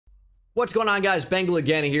What's going on, guys? Bengal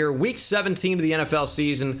again here. Week 17 of the NFL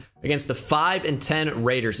season against the 5-10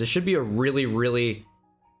 Raiders. This should be a really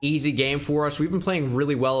easy game for us. We've been playing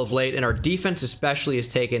really well of late, and our defense especially has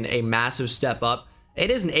taken a massive step up.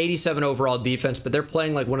 It is an 87 overall defense, but they're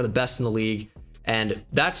playing like one of the best in the league. And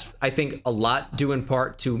that's, I think, a lot due in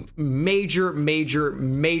part to major,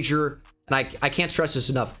 and I can't stress this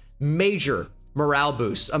enough, major morale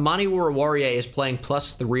boosts. Amani Oruwariye is playing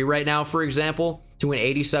 +3 right now, for example, to an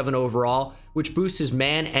 87 overall, which boosts his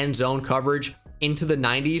man and zone coverage into the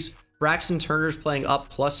 90s. Braxton Turner's playing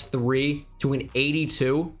up +3 to an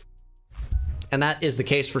 82. And that is the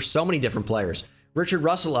case for so many different players. Richard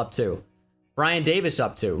Russell up 2. Brian Davis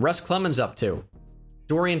up 2. Russ Clemens up 2.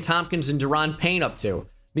 Dorian Tompkins and Deron Payne up 2.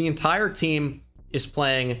 The entire team is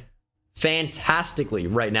playing fantastically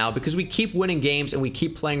right now because we keep winning games and we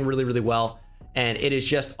keep playing really well. And it is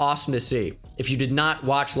just awesome to see. If you did not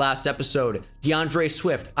watch last episode, DeAndre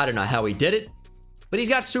Swift, I don't know how he did it, but he's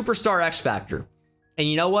got superstar X Factor. And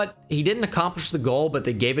you know what? He didn't accomplish the goal, but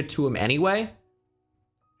they gave it to him anyway.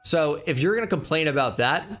 So if you're going to complain about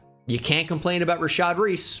that, you can't complain about Rashad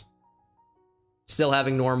Reese still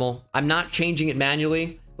having normal. I'm not changing it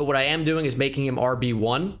manually, but what I am doing is making him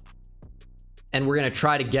RB1. And we're going to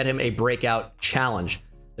try to get him a breakout challenge.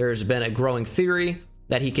 There's been a growing theory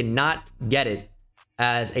that he cannot get it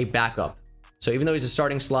as a backup. So even though he's a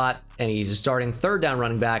starting slot and he's a starting third down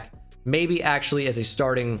running back, maybe actually as a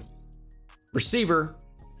starting receiver,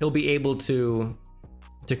 he'll be able to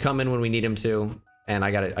come in when we need him to. And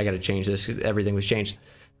I gotta change this. Everything was changed.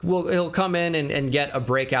 Well, he'll come in and get a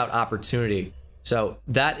breakout opportunity. So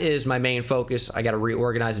that is my main focus. I got to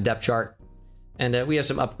reorganize the depth chart. And we have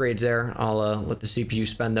some upgrades there. I'll let the CPU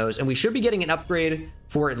spend those. And we should be getting an upgrade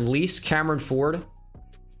for at least Cameron Ford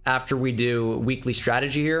after we do weekly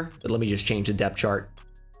strategy here. But let me just change the depth chart.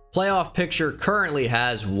 Playoff picture currently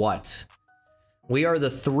has what? We are the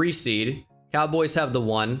 3 seed. Cowboys have the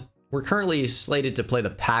 1. We're currently slated to play the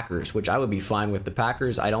Packers, which I would be fine with. The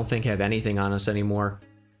Packers, I don't think, have anything on us anymore.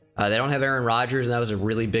 They don't have Aaron Rodgers, and that was a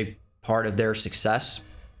really big part of their success.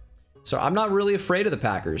 So I'm not really afraid of the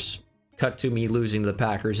Packers. Cut to me losing to the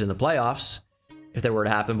Packers in the playoffs, if that were to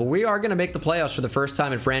happen. But we are going to make the playoffs for the first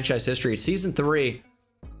time in franchise history. It's season 3,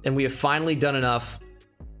 and we have finally done enough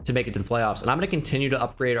to make it to the playoffs. And I'm going to continue to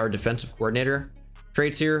upgrade our defensive coordinator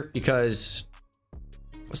traits here because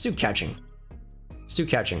let's do catching. Let's do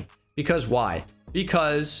catching. Because why?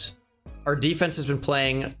 Because our defense has been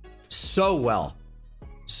playing so well.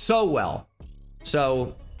 So well.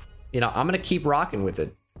 So, you know, I'm going to keep rocking with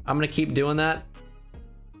it. I'm going to keep doing that.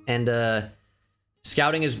 And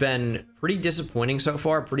scouting has been pretty disappointing so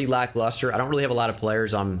far, pretty lackluster. I don't really have a lot of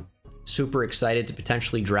players I'm super excited to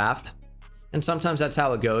potentially draft. And sometimes that's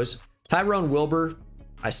how it goes. Tyrone Wilbur,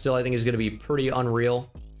 I think is going to be pretty unreal.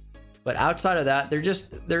 But outside of that,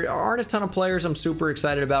 there aren't a ton of players I'm super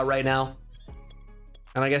excited about right now.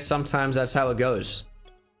 And I guess sometimes that's how it goes.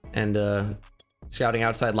 And scouting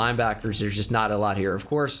outside linebackers, there's just not a lot here. Of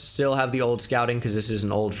course, still have the old scouting because this is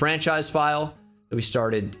an old franchise file that we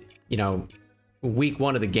started, you know, week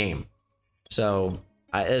 1 of the game. So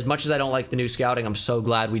as much as I don't like the new scouting, I'm so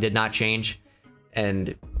glad we did not change.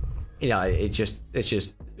 And, you know, it's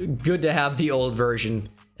just good to have the old version,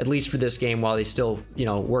 at least for this game, while they still, you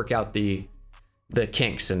know, work out the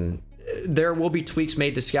kinks. And there will be tweaks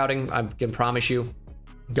made to scouting, I can promise you,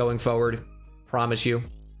 going forward. Promise you.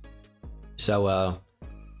 So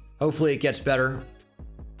hopefully it gets better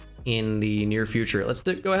in the near future. Let's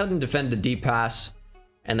go ahead and defend the deep pass.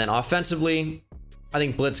 And then offensively, I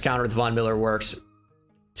think blitz counter with Von Miller works.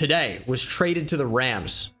 Today was traded to the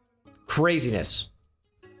Rams. Craziness.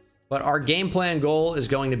 But our game plan goal is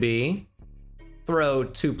going to be throw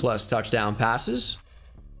 2+ touchdown passes.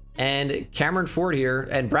 And Cameron Ford here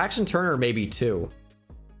and Braxton Turner maybe 2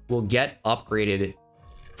 will get upgraded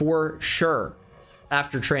for sure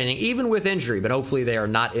after training, even with injury, but hopefully they are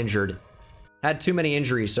not injured. Had too many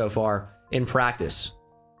injuries so far in practice.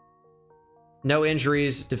 No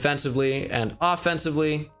injuries defensively and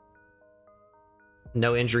offensively.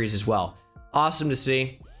 No injuries as well. Awesome to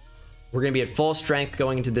see. We're going to be at full strength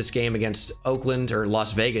going into this game against Oakland or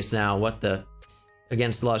Las Vegas now.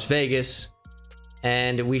 Against Las Vegas.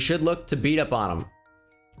 And we should look to beat up on them.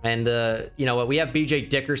 And you know what? We have BJ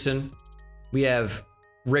Dickerson. We have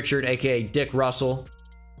Richard, aka Dick Russell.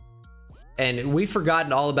 And we've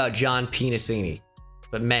forgotten all about John Pinacini.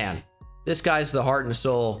 But man, this guy's the heart and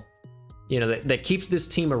soul, you know, that keeps this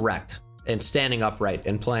team erect and standing upright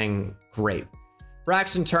and playing great.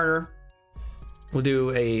 Braxton Turner, we'll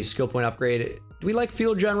do a skill point upgrade. Do we like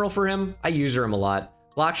field general for him? I use him a lot.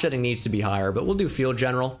 Block shedding needs to be higher, but we'll do field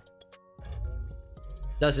general.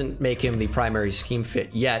 Doesn't make him the primary scheme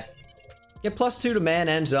fit yet. Get +2 to man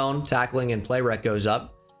and zone. Tackling and play rec goes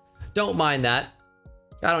up. Don't mind that.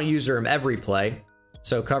 I don't use him every play,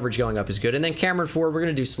 so coverage going up is good. And then Cameron Ford, we're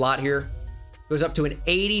going to do slot here. Goes up to an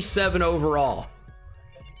 87 overall.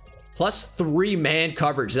 +3 man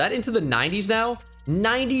coverage. Is that into the 90s now?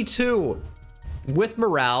 92 with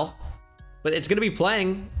morale, but it's going to be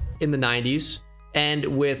playing in the 90s and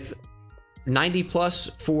with 90 plus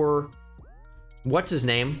for what's his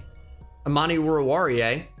name? Amani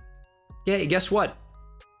Uruwarie. Yeah, guess what?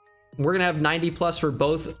 We're going to have 90 plus for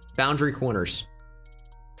both boundary corners.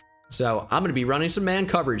 So I'm going to be running some man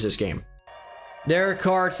coverage this game. Derek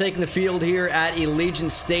Carr taking the field here at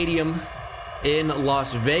Allegiant Stadium in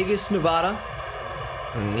Las Vegas, Nevada.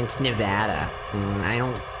 It's Nevada. I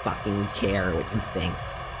don't fucking care what you think.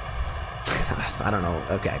 I don't know.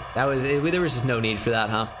 Okay. That was it. There was just no need for that,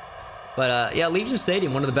 huh? But yeah, Allegiant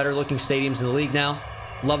Stadium, one of the better looking stadiums in the league now.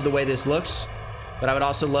 Love the way this looks. But I would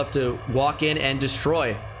also love to walk in and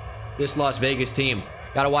destroy this Las Vegas team.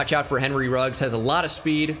 Got to watch out for Henry Ruggs. Has a lot of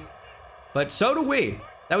speed. But so do we.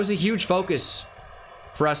 That was a huge focus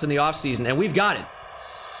for us in the offseason, and we've got it.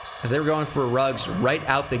 As they were going for Ruggs right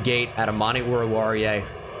out the gate at Amani Uruwarie.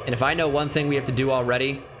 And if I know one thing we have to do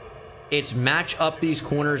already, it's match up these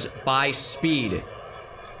corners by speed.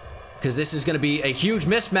 Because this is going to be a huge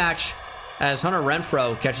mismatch as Hunter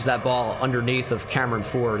Renfrow catches that ball underneath of Cameron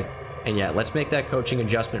Ford. And yeah, let's make that coaching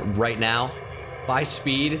adjustment right now. By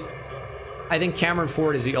speed, I think Cameron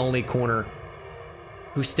Ford is the only corner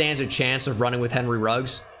who stands a chance of running with Henry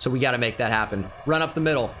Ruggs. So we got to make that happen. Run up the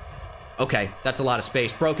middle. Okay, that's a lot of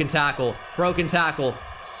space. Broken tackle. Broken tackle.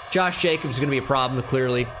 Josh Jacobs is going to be a problem,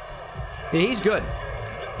 clearly. Yeah, he's good.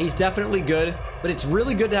 He's definitely good. But it's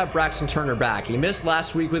really good to have Braxton Turner back. He missed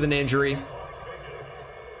last week with an injury.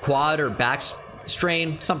 Quad or back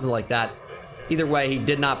strain, something like that. Either way, he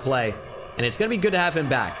did not play. And it's going to be good to have him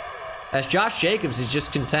back, as Josh Jacobs is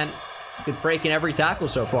just content with breaking every tackle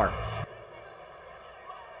so far.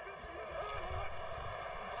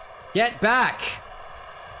 Get back.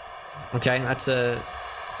 Okay, that's a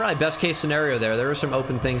probably best case scenario there. There were some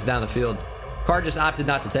open things down the field. Carr just opted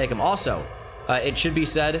not to take him. Also, it should be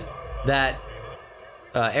said that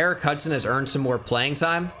Eric Hudson has earned some more playing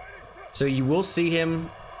time. So you will see him,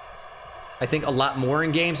 I think, a lot more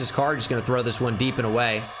in games. As Carr just going to throw this one deep and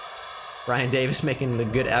away. Brian Davis making a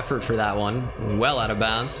good effort for that one. Well out of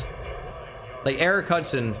bounds. Like Eric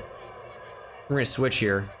Hudson, we're going to switch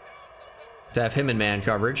here to have him in man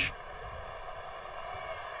coverage.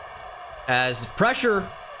 As pressure,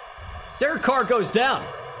 Derek Carr goes down.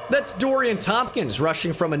 That's Dorian Tompkins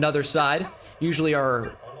rushing from another side. Usually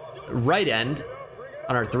our right end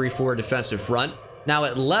on our 3-4 defensive front. Now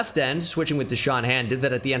at left end, switching with Deshaun Hand. Did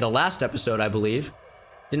that at the end of last episode, I believe.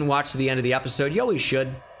 Didn't watch to the end of the episode. You always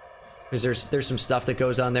should, because there's some stuff that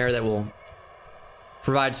goes on there that will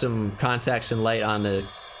provide some context and light on the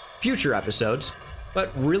future episodes.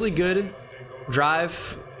 But really good drive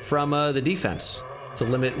from the defense to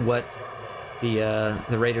limit what the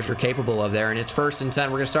Raiders are capable of there. And it's 1st and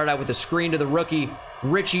 10. We're going to start out with a screen to the rookie,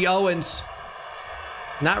 Richie Owens.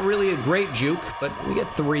 Not really a great juke, but we get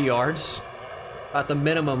 3 yards. About the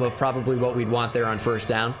minimum of probably what we'd want there on 1st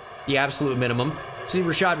down. The absolute minimum. See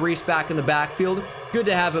Rashad Reese back in the backfield. Good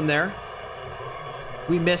to have him there.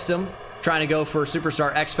 We missed him trying to go for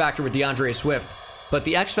superstar X Factor with DeAndre Swift. But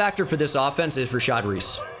the X Factor for this offense is Rashad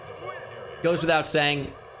Reese. Goes without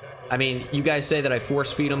saying. I mean, you guys say that I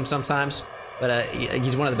force feed him sometimes, but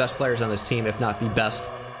he's one of the best players on this team, if not the best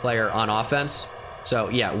player on offense. So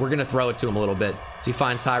yeah, we're going to throw it to him a little bit. So you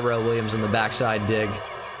find Tyrell Williams on the backside dig.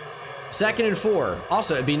 2nd and 4.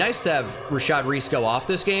 Also, it'd be nice to have Rashad Reese go off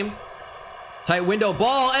this game. Tight window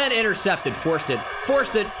ball and intercepted. Forced it.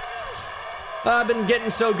 Forced it. I've been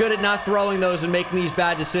getting so good at not throwing those and making these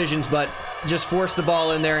bad decisions, but just forced the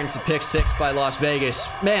ball in there into pick 6 by Las Vegas.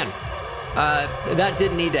 Man, that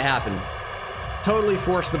didn't need to happen. Totally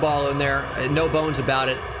forced the ball in there. No bones about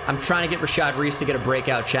it. I'm trying to get Rashad Reese to get a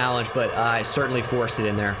breakout challenge, but I certainly forced it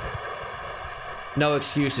in there. No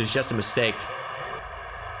excuses, just a mistake.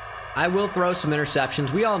 I will throw some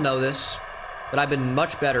interceptions. We all know this, but I've been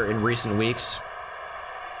much better in recent weeks.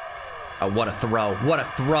 Oh, what a throw. What a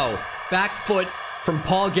throw. Back foot from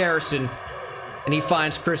Paul Garrison, and he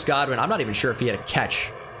finds Chris Godwin. I'm not even sure if he had a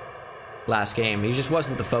catch last game. He just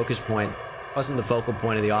wasn't the focus point. Wasn't the focal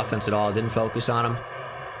point of the offense at all. Didn't focus on him.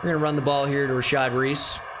 We're going to run the ball here to Rashad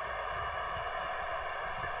Reese.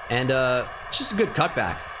 And it's just a good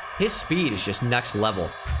cutback. His speed is just next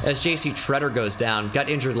level. As J.C. Treader goes down, got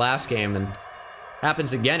injured last game, and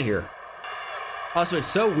happens again here. Also, it's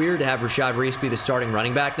so weird to have Rashad Reese be the starting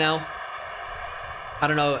running back now. I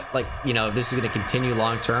don't know, like, you know, if this is going to continue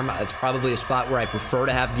long term. It's probably a spot where I prefer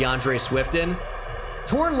to have DeAndre Swift in.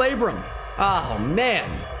 Torn labrum. Oh, man.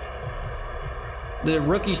 The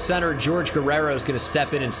rookie center, George Guerrero, is going to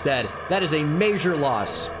step in instead. That is a major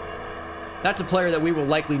loss. That's a player that we will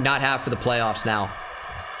likely not have for the playoffs now.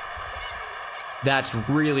 That's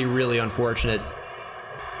really, really unfortunate.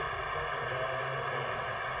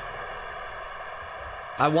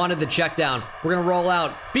 I wanted the check down. We're going to roll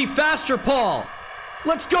out. Be faster, Paul.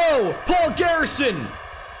 Let's go. Paul Garrison.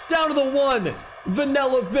 Down to the 1.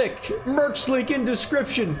 Vanilla Vic. Merch link in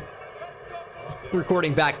description.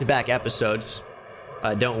 Recording back-to-back episodes.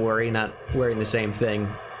 Don't worry, not wearing the same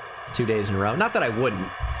thing 2 days in a row. Not that I wouldn't.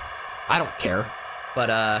 I don't care. But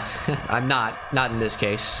I'm not. Not in this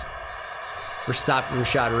case. We're stopping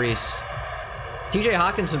Rashad Reese. TJ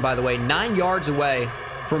Hawkinson, by the way, 9 yards away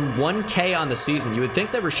from 1K on the season. You would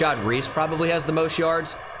think that Rashad Reese probably has the most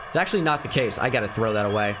yards. It's actually not the case. I got to throw that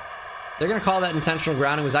away. They're going to call that intentional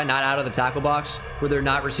grounding. Was I not out of the tackle box? Were there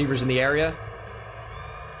not receivers in the area?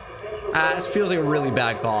 This feels like a really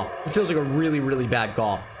bad call. It feels like a really, really bad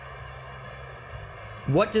call.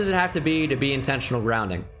 What does it have to be intentional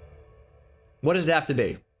grounding? What does it have to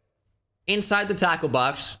be? Inside the tackle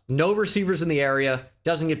box, no receivers in the area,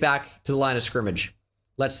 doesn't get back to the line of scrimmage.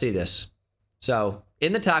 Let's see this. So,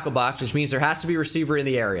 in the tackle box, which means there has to be a receiver in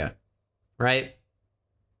the area, right?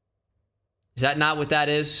 Is that not what that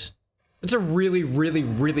is? It's a really, really,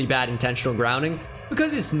 really bad intentional grounding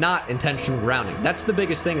because it's not intentional grounding. That's the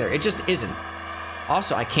biggest thing there. It just isn't.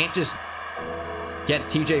 Also, I can't just get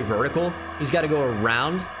TJ vertical. He's got to go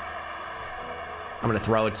around. I'm going to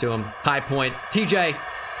throw it to him. High point. TJ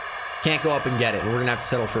can't go up and get it. And we're going to have to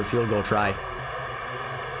settle for a field goal try.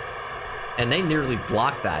 And they nearly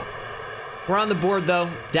blocked that. We're on the board, though.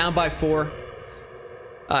 Down by 4.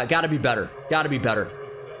 Got to be better. Got to be better.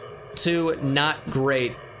 2 not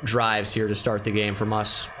great drives here to start the game from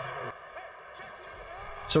us.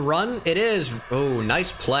 So run, it is. Oh,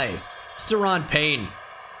 nice play. It's Deron Payne.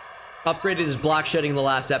 Upgraded his block shedding in the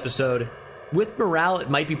last episode. With morale, it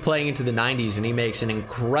might be playing into the 90s, and he makes an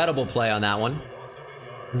incredible play on that one.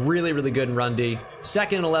 Really, really good in run D.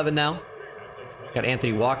 2nd and 11 now. Got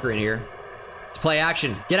Anthony Walker in here. Let's play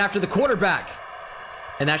action. Get after the quarterback.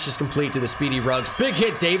 And that's just complete to the speedy Ruggs. Big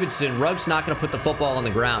hit, Davidson. Ruggs not going to put the football on the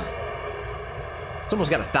ground. It's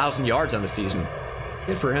almost got 1,000 yards on the season.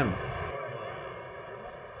 Good for him.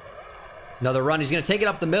 Another run. He's going to take it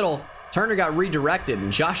up the middle. Turner got redirected,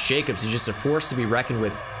 and Josh Jacobs is just a force to be reckoned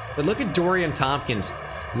with. But look at Dorian Tompkins.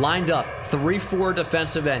 Lined up, 3-4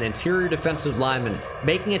 defensive end, interior defensive lineman,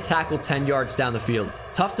 making a tackle 10 yards down the field.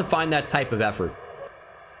 Tough to find that type of effort.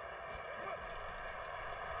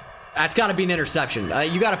 That's got to be an interception.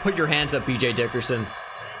 You got to put your hands up, BJ Dickerson.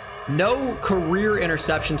 No career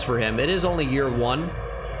interceptions for him. It is only year 1,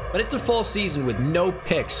 but it's a full season with no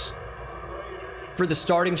picks for the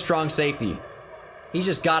starting strong safety. He's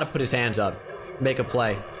just got to put his hands up, make a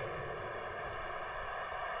play.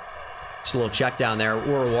 Just a little check down there.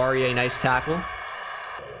 Oruwariye, nice tackle.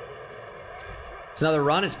 It's another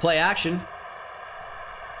run. It's play action.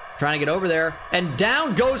 Trying to get over there. And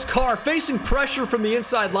down goes Carr, facing pressure from the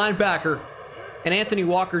inside linebacker. And Anthony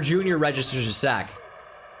Walker Jr. registers a sack.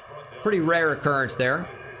 Pretty rare occurrence there.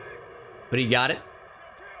 But he got it.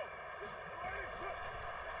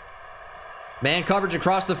 Man coverage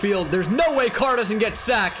across the field. There's no way Carr doesn't get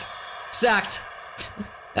sacked.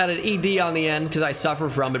 Had an ED on the end because I suffer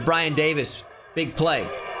from it. Brian Davis, big play.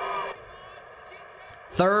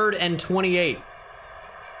 3rd and 28.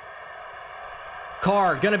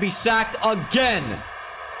 Carr gonna be sacked again.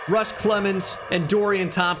 Russ Clemens and Dorian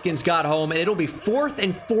Tompkins got home, and it'll be 4th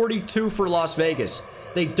and 42 for Las Vegas.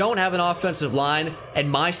 They don't have an offensive line, and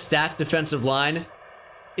my stacked defensive line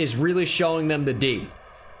is really showing them the D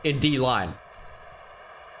in D-line.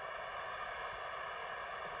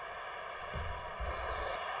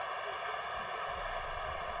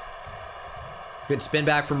 Good spin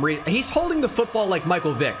back from Reese. He's holding the football like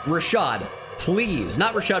Michael Vick. Rashad, please.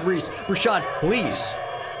 Not Rashad Reese. Rashad, please.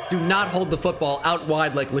 Do not hold the football out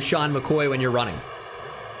wide like LaShawn McCoy when you're running.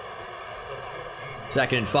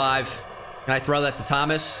 2nd and 5. Can I throw that to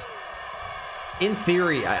Thomas? In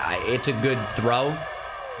theory, it's a good throw.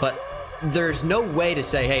 But there's no way to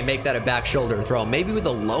say, hey, make that a back shoulder throw. Maybe with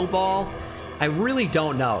a low ball? I really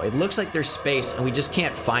don't know. It looks like there's space, and we just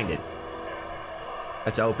can't find it.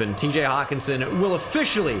 That's open. TJ Hawkinson will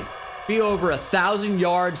officially be over 1,000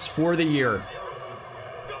 yards for the year.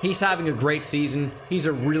 He's having a great season. He's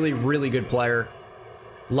a really, really good player.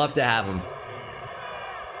 Love to have him.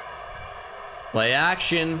 Play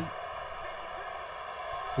action.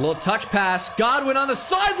 Little touch pass. Godwin on the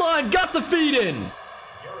sideline. Got the feed in.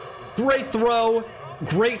 Great throw.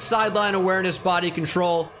 Great sideline awareness, body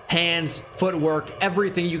control, hands, footwork,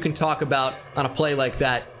 everything you can talk about on a play like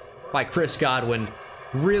that by Chris Godwin.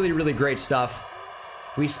 Really, really great stuff.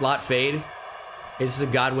 We slot fade. Is this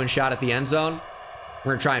a Godwin shot at the end zone?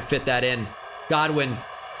 We're going to try and fit that in. Godwin,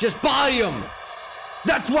 just body him.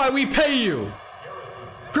 That's why we pay you.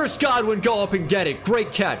 Chris Godwin, go up and get it.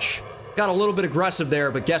 Great catch. Got a little bit aggressive there,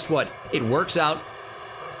 but guess what? It works out.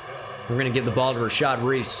 We're going to give the ball to Rashad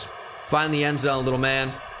Reese. Find the end zone, little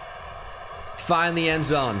man. Find the end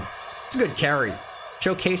zone. It's a good carry.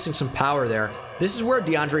 Showcasing some power there. This is where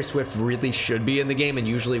DeAndre Swift really should be in the game and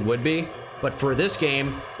usually would be. But for this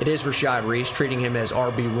game, it is Rashad Reese, treating him as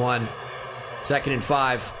RB1. 2nd and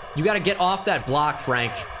 5. You got to get off that block,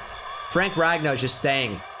 Frank. Frank Ragnow's just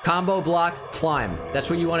staying. Combo block, climb. That's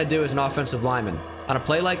what you want to do as an offensive lineman. On a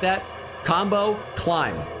play like that, combo,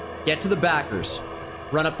 climb. Get to the backers.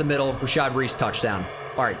 Run up the middle. Rashad Reese, touchdown.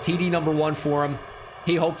 All right, TD number 1 for him.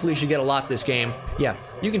 He hopefully should get a lot this game. Yeah,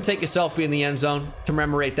 you can take a selfie in the end zone,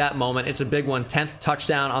 commemorate that moment. It's a big one. 10th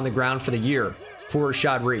touchdown on the ground for the year for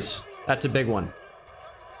Rashad Reese. That's a big one.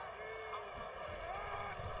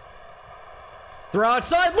 Throw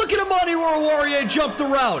outside. Look at Amani Oruwariye jump the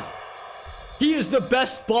route. He is the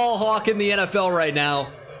best ball hawk in the NFL right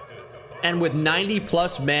now. And with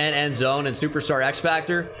 90-plus man end zone and superstar X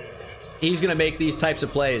Factor, he's going to make these types of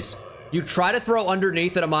plays. You try to throw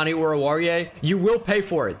underneath at Amani Oruwariye, you will pay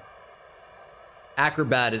for it.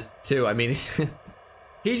 Acrobat, too. I mean,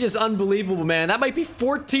 he's just unbelievable, man. That might be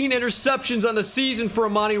 14 interceptions on the season for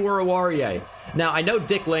Amani Oruwariye. Now, I know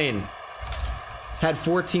Dick Lane had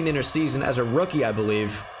 14 in a season as a rookie, I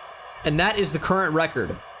believe. And that is the current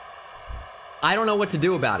record. I don't know what to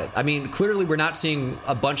do about it. I mean, clearly we're not seeing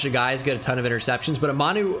a bunch of guys get a ton of interceptions, but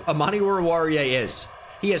Amani Oruwariye is.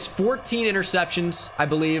 He has 14 interceptions, I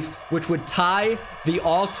believe, which would tie the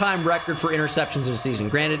all-time record for interceptions in a season.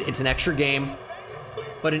 Granted, it's an extra game,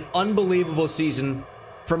 but an unbelievable season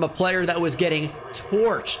from a player that was getting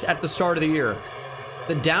torched at the start of the year.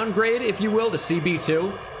 The downgrade, if you will, to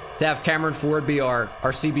CB2, to have Cameron Ford be our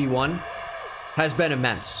CB1, has been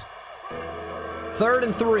immense. 3rd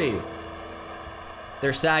and 3.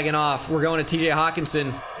 They're sagging off. We're going to TJ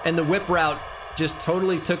Hawkinson, and the whip route just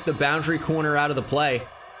totally took the boundary corner out of the play.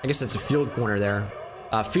 I guess it's a field corner there.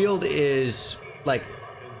 Field is like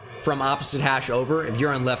from opposite hash over. If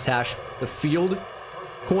you're on left hash, the field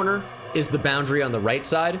corner is the boundary on the right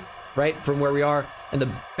side, right, from where we are. And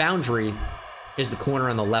the boundary is the corner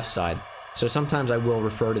on the left side. So sometimes I will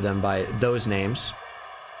refer to them by those names.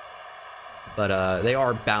 But they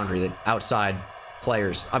are boundary, the outside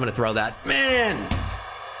players. I'm going to throw that. Man!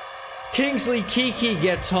 Kingsley Kiki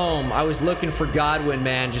gets home. I was looking for Godwin,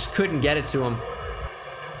 man. Just couldn't get it to him.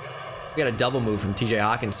 We got a double move from TJ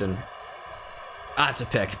Hawkinson. Ah, that's a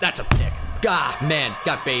pick. That's a pick. Ah, man.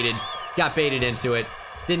 Got baited. Got baited into it.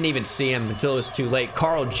 Didn't even see him until it was too late.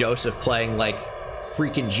 Carl Joseph playing like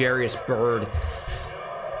freaking Jarius Byrd.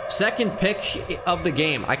 2nd pick of the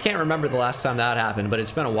game. I can't remember the last time that happened, but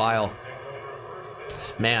it's been a while.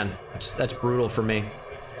 Man, that's brutal for me.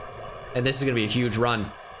 And this is going to be a huge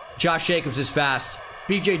run. Josh Jacobs is fast.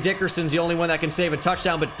 BJ Dickerson's the only one that can save a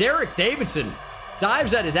touchdown, but Derek Davidson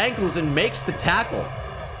dives at his ankles and makes the tackle.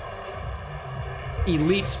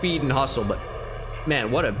 Elite speed and hustle, but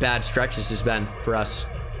man, what a bad stretch this has been for us.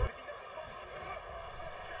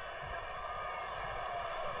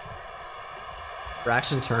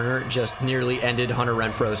 Braxton Turner just nearly ended Hunter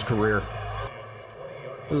Renfro's career.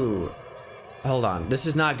 Ooh. Hold on. This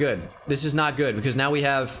is not good. This is not good because now we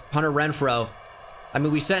have Hunter Renfro. I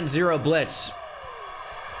mean, we sent 0 blitz.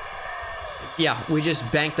 Yeah, we just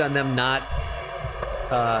banked on them not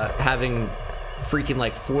having freaking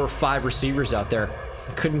like 4 or 5 receivers out there.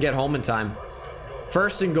 Couldn't get home in time.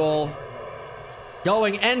 1st and goal.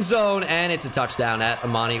 Going end zone, and it's a touchdown at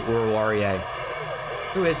Amani Oruwariye.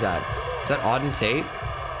 Who is that? Is that Auden Tate?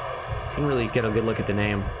 Couldn't really get a good look at the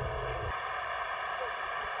name.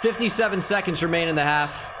 57 seconds remain in the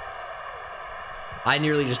half. I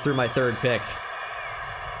nearly just threw my 3rd pick.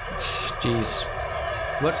 Jeez.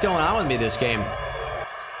 What's going on with me this game?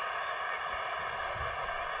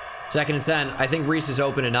 2nd and 10. I think Reese is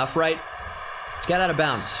open enough, right? Just got out of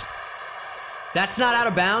bounds. That's not out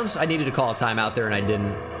of bounds. I needed to call a timeout there, and I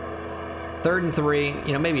didn't. 3rd and 3.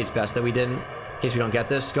 You know, maybe it's best that we didn't, in case we don't get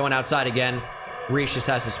this. Going outside again. Reese just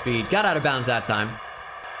has the speed. Got out of bounds that time.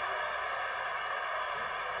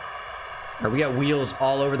 All right, we got wheels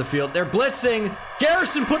all over the field. They're blitzing.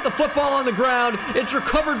 Garrison put the football on the ground. It's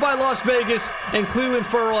recovered by Las Vegas, and Cleveland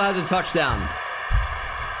Ferrell has a touchdown.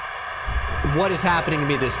 What is happening to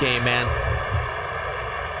me this game, man?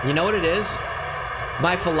 You know what it is?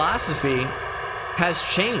 my philosophy has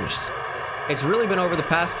changed. It's really been over the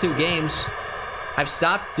past 2 games. I've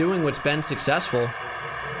stopped doing what's been successful.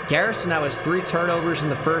 Garrison now has 3 turnovers in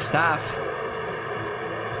the first half.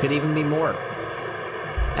 Could even be more.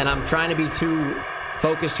 And I'm trying to be too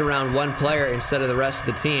focused around one player instead of the rest of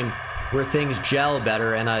the team, where things gel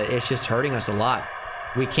better, and it's just hurting us a lot.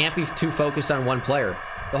 We can't be too focused on one player.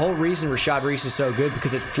 The whole reason Rashad Reese is so good,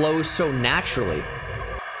 because it flows so naturally.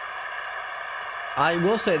 I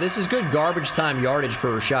will say, this is good garbage time yardage for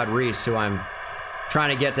Rashad Reese, who I'm trying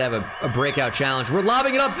to get to have a breakout challenge. We're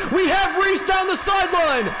lobbing it up. We have Reese down the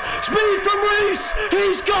sideline. Speed from Reese.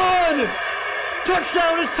 He's gone.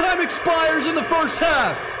 Touchdown as time expires in the first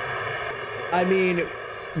half. I mean,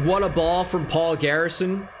 what a ball from Paul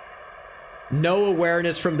Garrison. No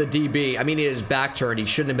awareness from the DB. I mean, he is back turned. He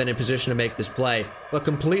shouldn't have been in position to make this play, but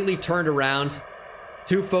completely turned around,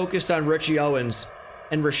 too focused on Richie Owens,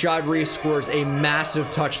 and Rashad Reese scores a massive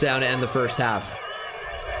touchdown to end the first half.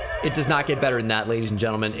 It does not get better than that, ladies and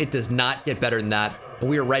gentlemen. It does not get better than that. And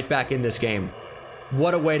we are right back in this game.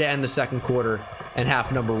 What a way to end the second quarter and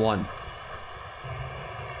half number 1.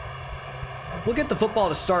 We'll get the football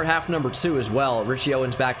to start half number 2 as well. Richie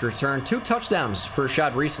Owens back to return. 2 touchdowns for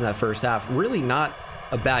Rashad Reese in that first half. Really not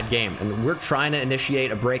a bad game. And we're trying to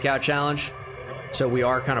initiate a breakout challenge, so we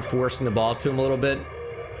are kind of forcing the ball to him a little bit.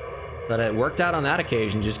 But it worked out on that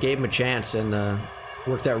occasion. Just gave him a chance, and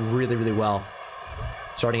worked out really, really well.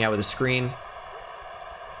 Starting out with a screen.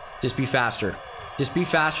 Just be faster. Just be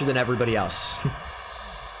faster than everybody else.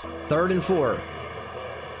 3rd and 4.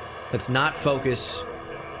 Let's not focus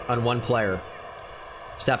on one player.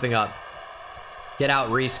 Stepping up. Get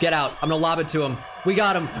out, Reese. Get out. I'm going to lob it to him. We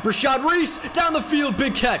got him. Rashad Reese down the field.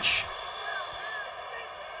 Big catch.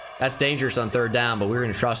 That's dangerous on 3rd down, but we're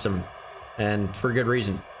going to trust him. And for good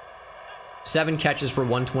reason. 7 catches for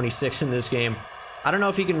 126 in this game. I don't know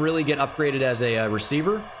if he can really get upgraded as a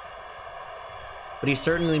receiver, but he's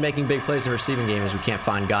certainly making big plays in the receiving game, as we can't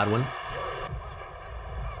find Godwin.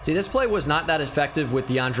 See, this play was not that effective with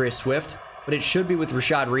DeAndre Swift, but it should be with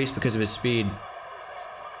Rashad Reese because of his speed.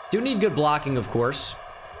 Do need good blocking, of course.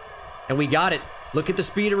 And we got it. Look at the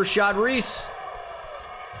speed of Rashad Reese.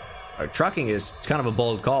 Trucking is kind of a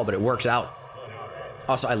bold call, but it works out.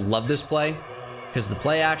 Also, I love this play because the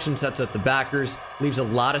play action sets up the backers, leaves a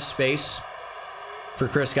lot of space for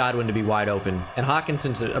Chris Godwin to be wide open. And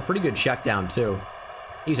Hawkinson's a pretty good check down, too.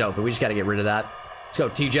 He's open. We just got to get rid of that. Let's go,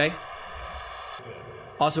 TJ.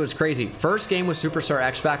 Also, it's crazy. First game was Superstar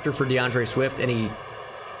X Factor for DeAndre Swift, and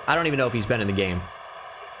I don't even know if he's been in the game.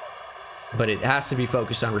 But it has to be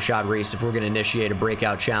focused on Rashad Reese if we're going to initiate a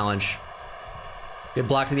breakout challenge. Good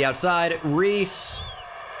block to the outside. Reese.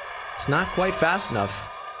 It's not quite fast enough.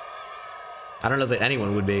 I don't know that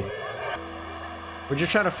anyone would be. We're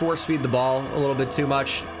just trying to force feed the ball a little bit too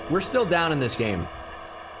much. We're still down in this game.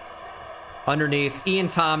 Underneath, Ian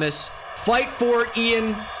Thomas. Fight for it,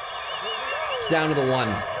 Ian. It's down to the 1.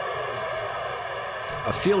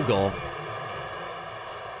 A field goal.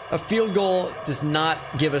 A field goal does not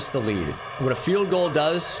give us the lead. What a field goal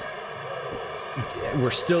does,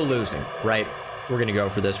 we're still losing, right? We're going to go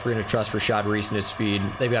for this. We're going to trust Rashad Reese and his speed.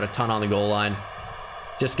 They've got a ton on the goal line.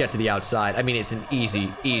 Just get to the outside. I mean, it's an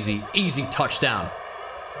easy, easy, easy touchdown.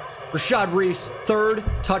 Rashad Reese, 3rd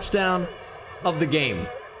touchdown of the game.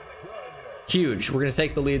 Huge. We're going to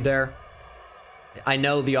take the lead there. I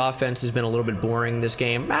know the offense has been a little bit boring this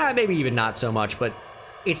game. Maybe even not so much, but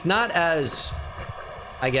it's not as,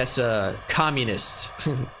 I guess, communist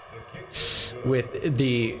with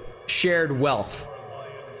the shared wealth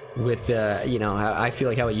with, you know, I feel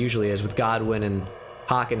like how it usually is with Godwin and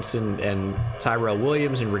Hawkinson and Tyrell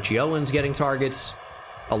Williams and Richie Owens getting targets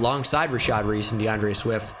alongside Rashad Reese and DeAndre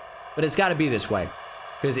Swift. But it's got to be this way,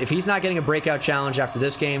 because if he's not getting a breakout challenge after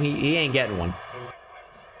this game, he ain't getting one.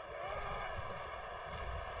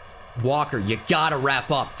 Walker, you gotta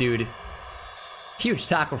wrap up, dude. Huge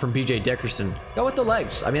tackle from BJ Dickerson. Go with the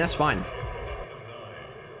legs. I mean, that's fine.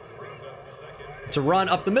 It's a run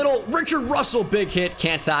up the middle. Richard Russell, big hit.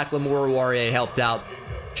 Can't tackle him. Warrior helped out.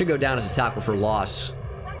 Should go down as a tackle for loss.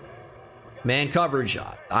 Man coverage.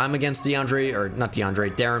 I'm against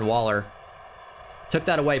Darren Waller. Took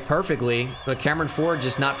that away perfectly, but Cameron Ford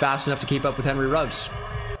just not fast enough to keep up with Henry Ruggs.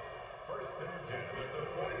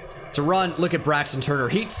 To run, look at Braxton Turner.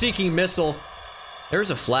 Heat-seeking missile. There's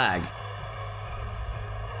a flag.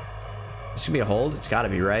 This could be a hold. It's got to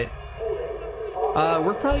be, right?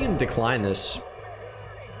 We're probably going to decline this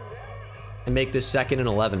and make this 2nd and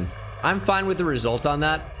 11. I'm fine with the result on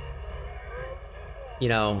that. You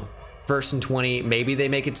know, 1st and 20. Maybe they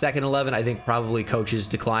make it 2nd and 11. I think probably coaches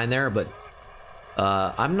decline there, but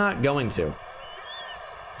I'm not going to.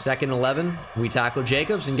 2nd and 11. We tackle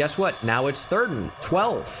Jacobs, and guess what? Now it's 3rd and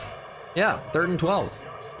 12. Yeah, 3rd and 12.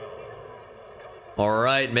 All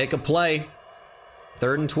right, make a play.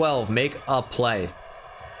 3rd and 12. Make a play.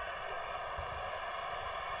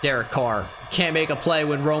 Derek Carr can't make a play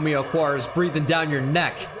when Romeo Quarr is breathing down your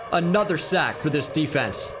neck. Another sack for this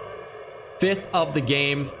defense. 5th of the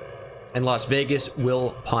game, and Las Vegas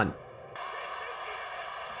will punt.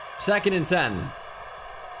 2nd and 10.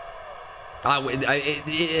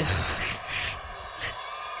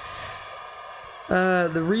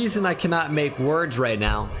 The reason I cannot make words right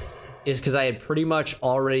now is because I had pretty much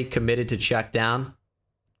already committed to check down,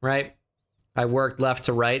 right? I worked left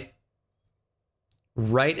to right.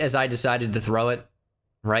 Right as I decided to throw it,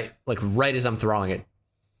 right? Like right as I'm throwing it.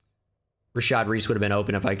 Rashad Reese would have been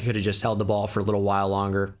open if I could have just held the ball for a little while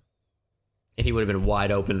longer. And he would have been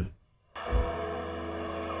wide open.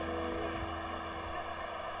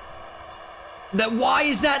 Why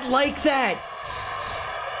is that like that?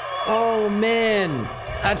 Oh, man.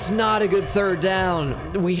 That's not a good 3rd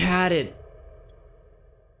down. We had it.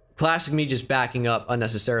 Classic me just backing up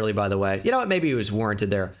unnecessarily, by the way. You know what? Maybe it was warranted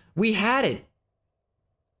there. We had it.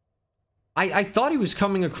 I thought he was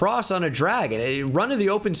coming across on a drag. And a run to the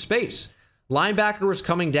open space. Linebacker was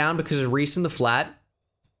coming down because of Reese in the flat.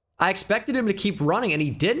 I expected him to keep running, and he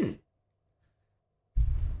didn't.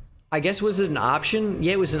 I guess, was it an option?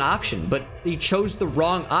 Yeah, it was an option, but he chose the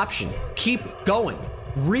wrong option. Keep going.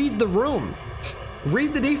 Read the room.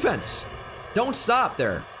 Read the defense. Don't stop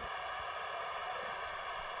there.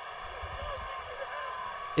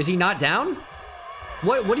 Is he not down?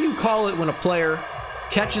 What do you call it when a player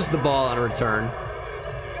catches the ball on a return,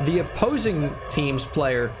 the opposing team's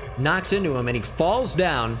player knocks into him, and he falls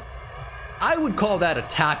down? I would call that a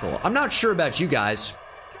tackle. I'm not sure about you guys.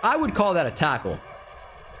 I would call that a tackle.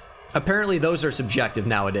 Apparently, those are subjective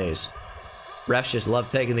nowadays. Refs just love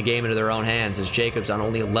taking the game into their own hands, as Jacobs, on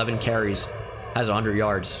only 11 carries, has 100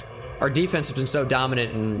 yards. Our defense has been so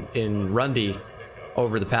dominant in run D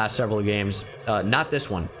over the past several games. Not this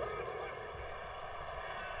one.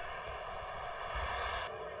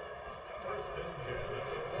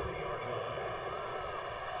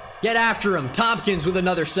 Get after him. Tompkins with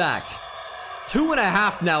another sack.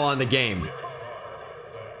 2.5 now on the game.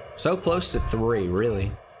 So close to 3,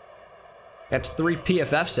 really. That's 3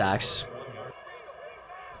 PFF sacks.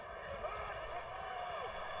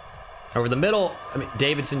 Over the middle, I mean,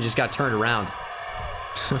 Davidson just got turned around.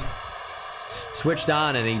 Switched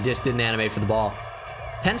on, and he just didn't animate for the ball.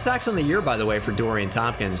 10 sacks on the year, by the way, for Dorian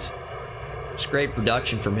Tompkins. It's great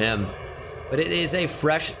production from him. But it is a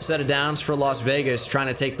fresh set of downs for Las Vegas, trying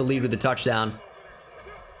to take the lead with the touchdown.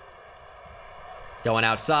 Going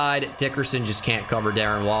outside. Dickerson just can't cover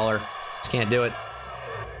Darren Waller. Just can't do it.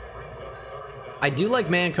 I do like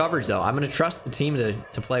man coverage, though. I'm going to trust the team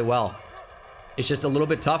to play well. It's just a little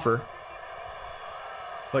bit tougher.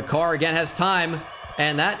 But Carr, again, has time.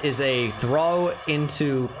 And that is a throw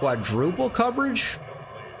into quadruple coverage.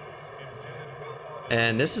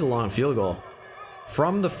 And this is a long field goal.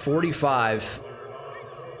 From the 45,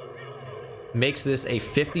 makes this a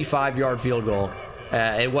 55-yard field goal.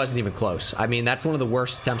 It wasn't even close. I mean, that's one of the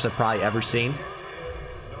worst attempts I've probably ever seen.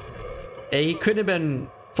 He couldn't have been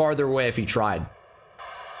farther away if he tried.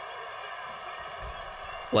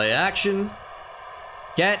 Play action.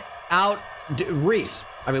 Get out. Reese.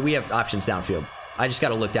 I mean, we have options downfield. I just got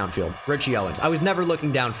to look downfield. Richie Owens. I was never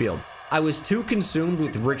looking downfield. I was too consumed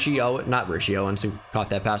with not Richie Owens, who caught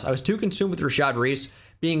that pass. I was too consumed with Rashad Reese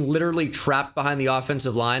being literally trapped behind the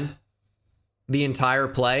offensive line the entire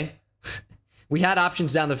play. We had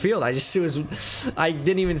options down the field. I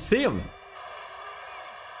didn't even see him.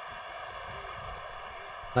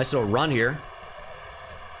 Nice little run here.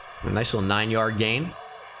 A nice little 9-yard gain.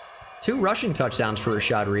 2 rushing touchdowns for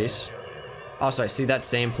Rashad Reese. Also, I see that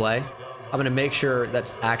same play. I'm going to make sure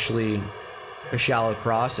that's actually a shallow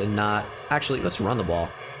cross and not... Actually, let's run the ball.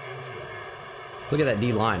 Look at that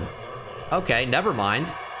D line. Okay, never mind.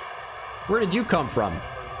 Where did you come from?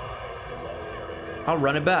 I'll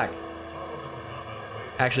run it back.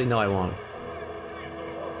 Actually, no, I won't.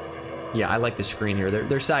 Yeah, I like the screen here.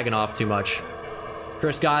 They're sagging off too much.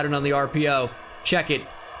 Chris Godwin on the RPO. Check it.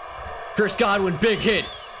 Chris Godwin, big hit.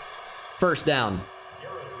 First down.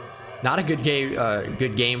 Not a good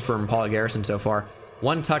game from Paul Garrison so far.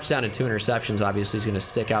 1 touchdown and 2 interceptions. Obviously, is going to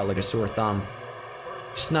stick out like a sore thumb.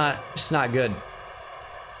 Just not good.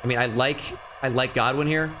 I mean, I like Godwin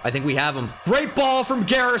here. I think we have him. Great ball from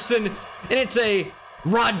Garrison, and it's a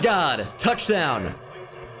Rod God touchdown.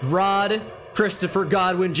 Rod Christopher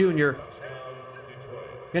Godwin Jr.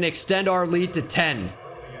 Gonna extend our lead to 10.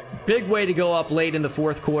 Big way to go up late in the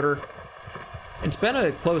 4th quarter. It's been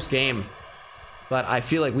a close game, but I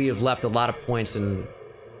feel like we have left a lot of points and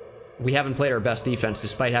we haven't played our best defense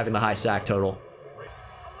despite having the high sack total.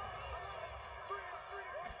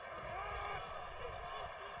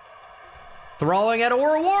 Throwing at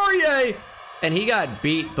Oruwariye! And he got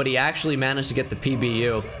beat, but he actually managed to get the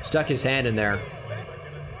PBU. Stuck his hand in there.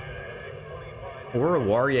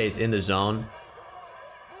 Oruwariye's in the zone.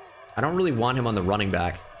 I don't really want him on the running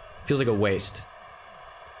back. Feels like a waste.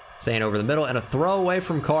 Staying over the middle, and a throw away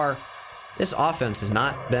from Carr. This offense has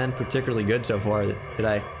not been particularly good so far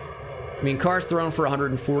today. I mean, Carr's thrown for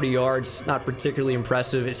 140 yards. Not particularly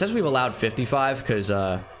impressive. It says we've allowed 55 because,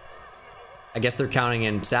 I guess they're counting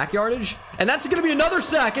in sack yardage. And that's going to be another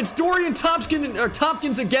sack. It's Dorian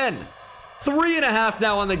Tompkins again. 3.5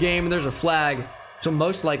 now on the game, and there's a flag. So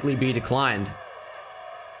most likely be declined.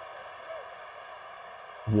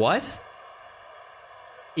 What?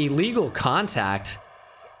 Illegal contact?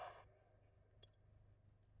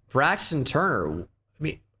 Braxton Turner.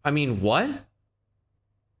 I mean, what?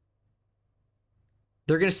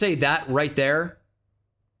 They're going to say that right there?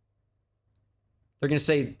 They're going to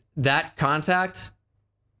say that contact?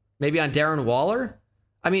 Maybe on Darren Waller?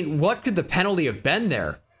 I mean, what could the penalty have been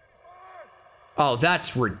there? Oh,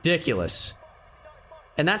 that's ridiculous.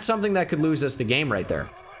 And that's something that could lose us the game right there.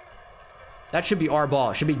 That should be our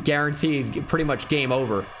ball. It should be guaranteed pretty much game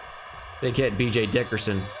over. Big hit, BJ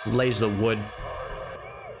Dickerson. Lays the wood.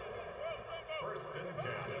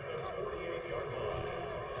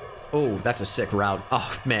 Oh, that's a sick route.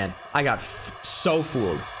 Oh, man. I got so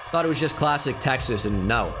fooled. Thought it was just classic Texas, and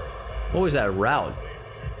no. What was that route?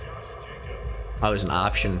 Oh, it was an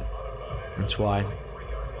option. That's why.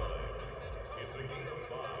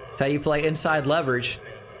 That's how you play inside leverage.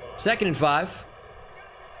 2nd and 5.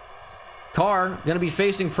 Carr gonna be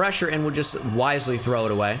facing pressure and will just wisely throw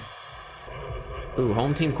it away. Ooh,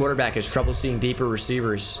 home team quarterback has trouble seeing deeper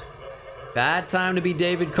receivers. Bad time to be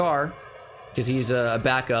David Carr, because he's a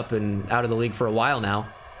backup and out of the league for a while now.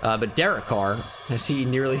 But Derek Carr, as he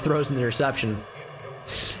nearly throws an interception.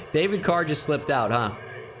 David Carr just slipped out, huh?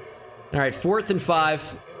 All right, 4th and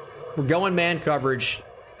 5. We're going man coverage.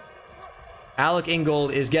 Alec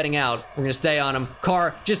Ingold is getting out. We're gonna stay on him.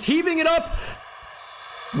 Carr just heaving it up.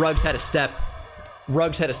 Ruggs had a step.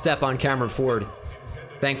 Ruggs had a step on Cameron Ford.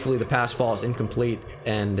 Thankfully, the pass falls incomplete,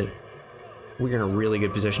 and we're in a really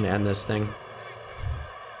good position to end this thing.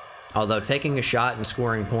 Although taking a shot and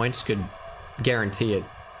scoring points could guarantee it.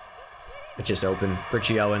 It's just open.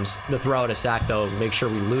 Richie Owens. The throw at a sack, though, make sure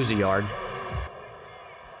we lose a yard.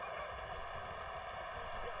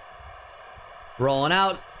 Rolling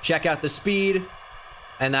out. Check out the speed.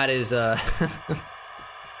 And that is, would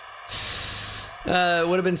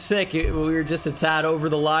have been sick. We were just a tad over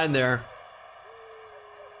the line there.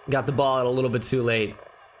 Got the ball out a little bit too late.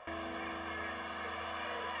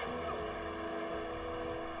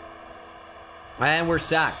 And we're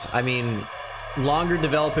sacked. I mean, longer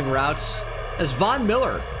developing routes. As Von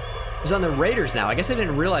Miller is on the Raiders now. I guess I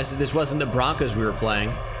didn't realize that this wasn't the Broncos we were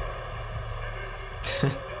playing.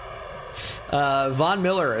 Von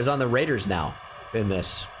Miller is on the Raiders now in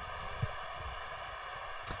this.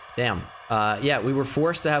 Damn. Yeah, we were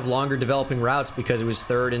forced to have longer developing routes because it was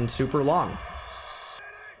 3rd and super long.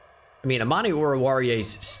 I mean, Amani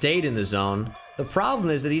Oruwariye's stayed in the zone. The problem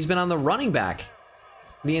is that he's been on the running back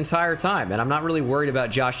the entire time, and I'm not really worried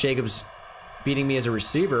about Josh Jacobs beating me as a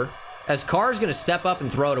receiver, as Carr's going to step up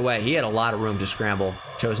and throw it away. He had a lot of room to scramble.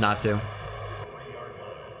 Chose not to.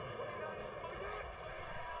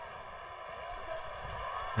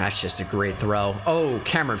 That's just a great throw. Oh,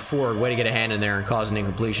 Cameron Ford, way to get a hand in there and cause an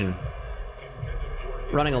incompletion.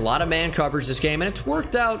 Running a lot of man coverage this game, and it's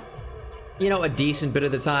worked out, you know, a decent bit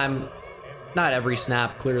of the time. Not every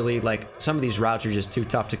snap, clearly. Like, some of these routes are just too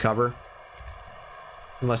tough to cover.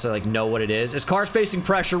 Unless I, like, know what it is. As Carr's facing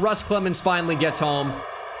pressure, Russ Clemens finally gets home.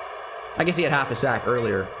 I guess he had half a sack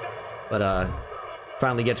earlier. But,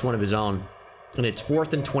 finally gets one of his own. And it's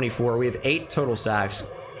 4th and 24. We have 8 total sacks.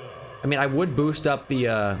 I mean, I would boost up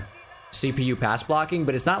the, CPU pass blocking,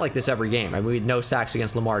 but it's not like this every game. I mean, we had no sacks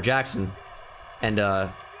against Lamar Jackson.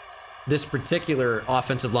 And, this particular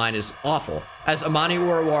offensive line is awful. As Amani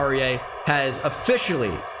Oruwariye has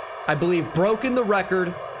officially, I believe, broken the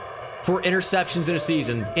record for interceptions in a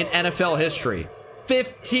season in NFL history.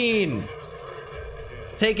 15.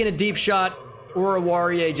 Taking a deep shot.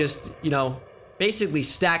 Oruwariye just, you know, basically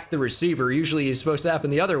stacked the receiver. Usually he's supposed to happen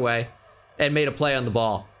the other way. And made a play on the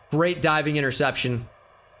ball. Great diving interception.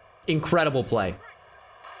 Incredible play.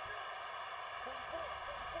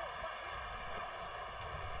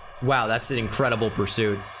 Wow, that's an incredible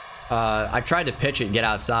pursuit. I tried to pitch it and get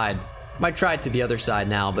outside. Might try it to the other side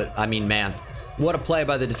now, but I mean, man, What a play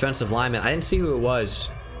by the defensive lineman. I didn't see who it was,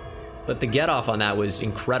 but the get off on that was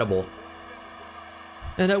incredible.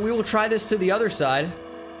 And we will try this to the other side.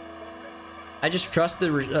 I just trust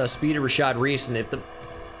the speed of Rashad Reese, and if the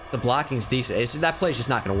blocking's decent, that play's just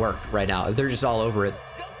not going to work right now. They're just all over it.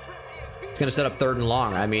 It's going to set up 3rd and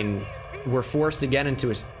long. I mean, we're forced to get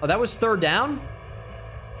into a... Oh, that was 3rd down?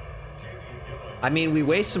 I mean, we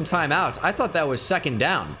waste some timeouts. I thought that was 2nd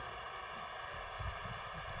down.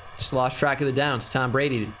 Just lost track of the downs. Tom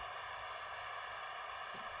Brady.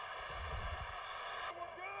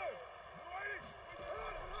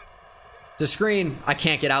 The screen. I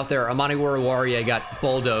can't get out there. Amani Warrior got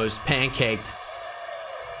bulldozed, pancaked.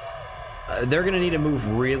 They're going to need to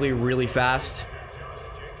move really, really fast.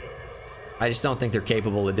 I just don't think they're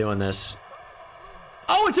capable of doing this.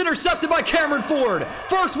 Oh, it's intercepted by Cameron Ford.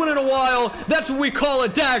 First one in a while. That's what we call a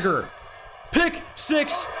dagger. Pick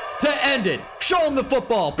 6 to end it. Show him the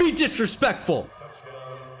football. Be disrespectful.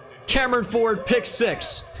 Cameron Ford, pick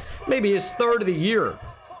 6. Maybe his 3rd of the year.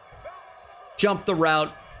 Jumped the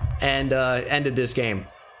route and ended this game.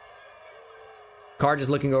 Carr just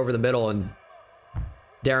looking over the middle, and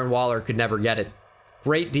Darren Waller could never get it.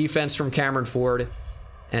 Great defense from Cameron Ford.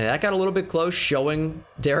 And that got a little bit close, showing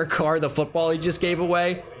Derek Carr the football he just gave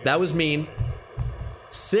away. That was mean.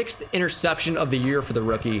 6th interception of the year for the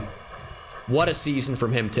rookie. What a season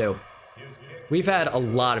from him, too. We've had a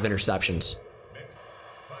lot of interceptions.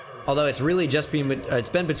 Although it's really just been, it's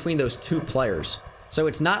been between those 2 players. So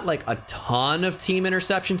it's not like a ton of team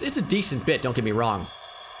interceptions. It's a decent bit, don't get me wrong.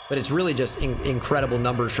 But it's really just incredible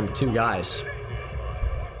numbers from 2 guys.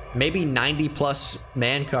 Maybe 90+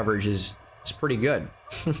 man coverage is pretty good.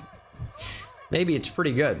 Maybe it's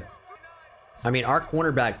pretty good. I mean, our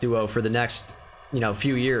cornerback duo for the next,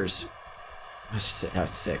 few years.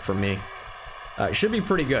 That's sick for me. It should be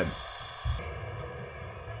pretty good.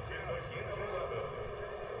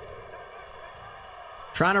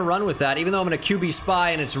 Trying to run with that, even though I'm in a QB spy,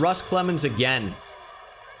 and it's Russ Clemens again.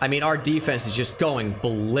 I mean, our defense is just going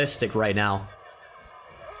ballistic right now.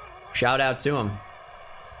 Shout out to him.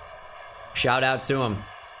 Shout out to him.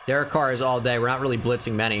 Derek Carr is all day. We're not really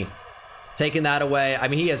blitzing many. Taking that away. I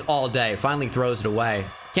mean, he has all day. Finally throws it away.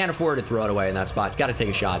 Can't afford to throw it away in that spot. Got to take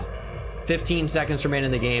a shot. 15 seconds remain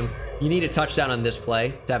in the game. You need a touchdown on this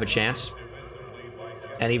play to have a chance.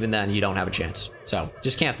 And even then, you don't have a chance. So,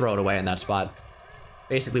 just can't throw it away in that spot.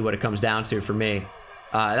 Basically what it comes down to for me.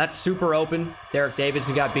 That's super open. Derek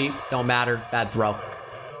Davidson got beat. Don't matter. Bad throw.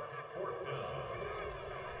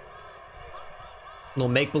 Little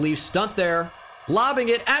make-believe stunt there. Lobbing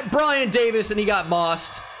it at Brian Davis, and he got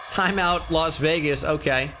mossed. Timeout, Las Vegas.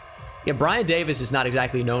 Okay. Yeah, Brian Davis is not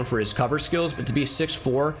exactly known for his cover skills, but to be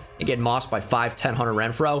 6'4" and get mossed by 5'10" Hunter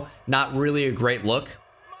Renfrow, not really a great look.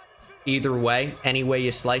 Either way, any way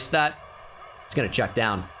you slice that, it's going to check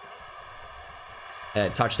down.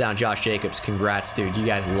 Touchdown, Josh Jacobs. Congrats, dude. You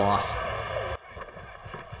guys lost.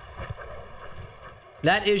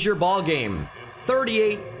 That is your ball game.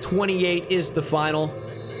 38-28 is the final.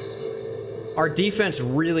 Our defense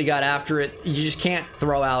really got after it. You just can't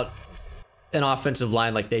throw out an offensive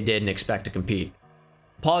line like they did and expect to compete.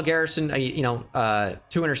 Paul Garrison, 2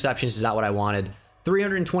 interceptions is not what I wanted.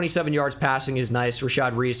 327 yards passing is nice.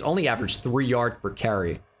 Rashad Reese only averaged 3 yards per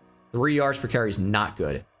carry. 3 yards per carry is not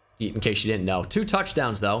good, in case you didn't know. 2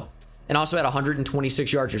 touchdowns, though, and also had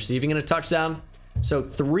 126 yards receiving and a touchdown. So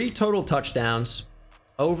 3 total touchdowns,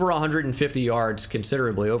 over 150 yards,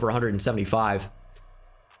 considerably, over 175.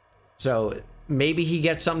 So maybe he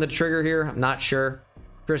gets something to trigger here. I'm not sure.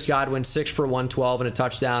 Chris Godwin, 6 for 112 and a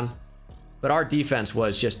touchdown. But our defense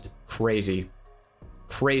was just crazy.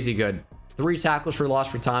 Crazy good. 3 tackles for loss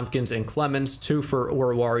for Tompkins and Clemens, 2 for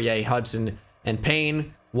Warrior, Hudson, and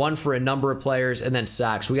Payne. 1 for a number of players, and then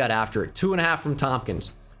sacks. We got after it. 2.5 from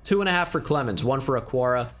Tompkins. 2.5 for Clemens. 1 for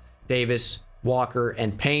Aquara, Davis, Walker,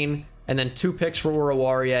 and Payne. And then 2 picks for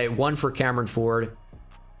Warrior. 1 for Cameron Ford.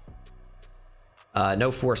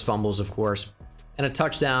 No forced fumbles, of course. And a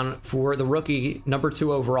touchdown for the rookie, number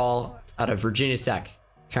 2 overall out of Virginia Tech,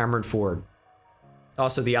 Cameron Ford.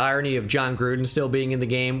 Also, the irony of John Gruden still being in the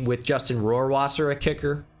game with Justin Rohrwasser, a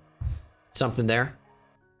kicker. Something there.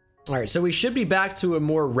 All right, so we should be back to a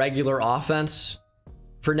more regular offense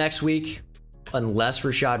for next week, unless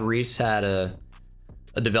Rashad Reese had a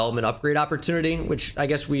development upgrade opportunity, which I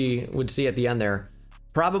guess we would see at the end there.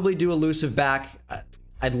 Probably do elusive back.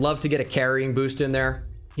 I'd love to get a carrying boost in there.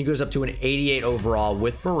 He goes up to an 88 overall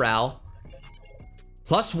with morale.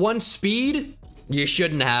 +1 speed? You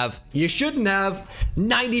shouldn't have. You shouldn't have.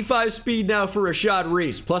 95 speed now for Rashad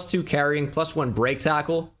Reese. +2 carrying, +1 break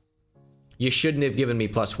tackle. You shouldn't have given me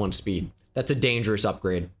 +1 speed. That's a dangerous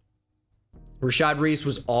upgrade. Rashad Reese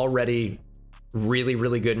was already really,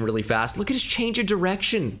 really good and really fast. Look at his change of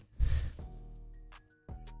direction.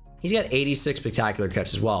 He's got 86 spectacular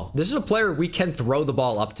cuts as well. This is a player we can throw the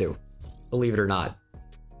ball up to, believe it or not.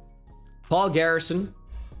 Paul Garrison.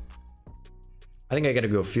 I think I got to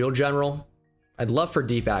go field general. I'd love for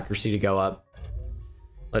deep accuracy to go up.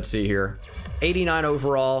 Let's see here. 89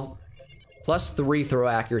 overall, plus 3 throw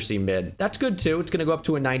accuracy mid. That's good too. It's going to go up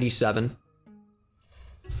to a 97.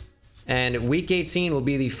 And week 18 will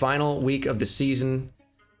be the final week of the season.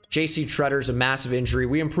 JC Tretter's a massive injury.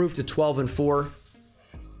 We improved to 12-4.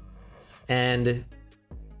 And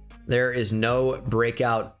there is no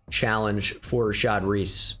breakout challenge for Rashad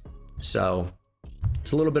Reese. So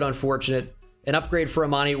it's a little bit unfortunate. An upgrade for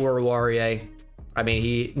Amani Oruwariye. I mean,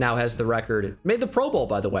 he now has the record. Made the Pro Bowl,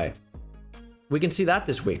 by the way. We can see that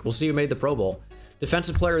this week. We'll see who made the Pro Bowl.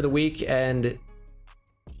 Defensive Player of the Week, and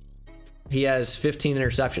he has 15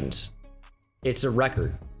 interceptions. It's a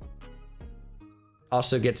record.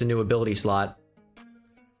 Also gets a new ability slot.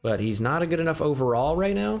 But he's not a good enough overall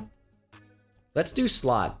right now. Let's do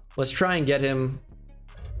slot. Let's try and get him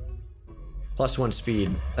 +1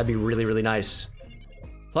 speed. That'd be really, really nice.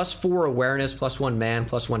 +4 awareness, +1 man,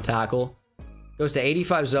 +1 tackle. Goes to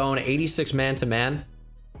 85 zone, 86 man to man.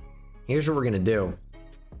 Here's what we're going to do.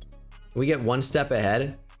 We get 1 step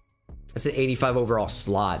ahead. That's an 85 overall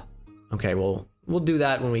slot. Okay, well, we'll do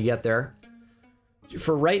that when we get there.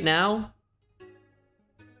 For right now,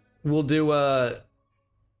 we'll do I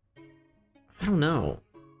don't know.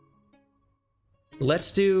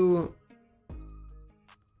 Let's do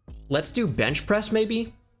bench press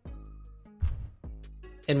maybe.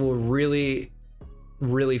 And we'll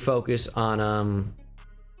really focus on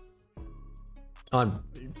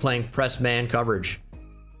playing press man coverage.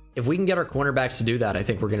 If we can get our cornerbacks to do that, I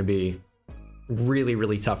think we're going to be really,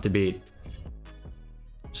 really tough to beat.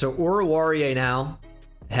 So Oruwariye now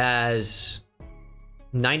has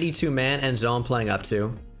 92 man and zone playing up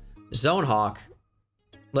to. Zone Hawk.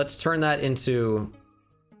 Let's turn that into...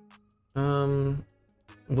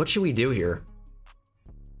 what should we do here?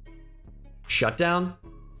 Shutdown?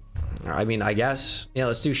 I mean, I guess. Yeah,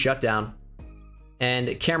 let's do shutdown.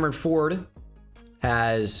 And Cameron Ford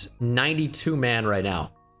has 92 man right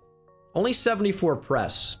now. Only 74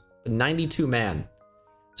 press, but 92 man.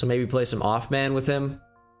 So maybe play some off man with him.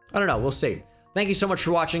 I don't know. We'll see. Thank you so much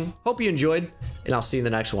for watching. Hope you enjoyed, and I'll see you in the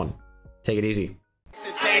next one. Take it easy.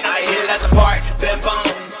 I hit it at the park, bend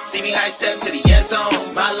bones. See me high step to the end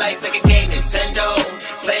zone. My life like a game, Nintendo.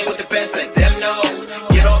 Playing with the best, let them know.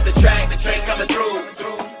 Get off the track, the train's coming through.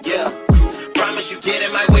 Yeah, promise you get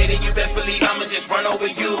in my way, then you best believe I'ma just run over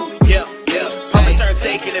you. Yeah, yeah. I'ma turn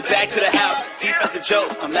taking it back to the house. Defensive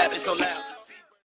joke, I'm laughing so loud.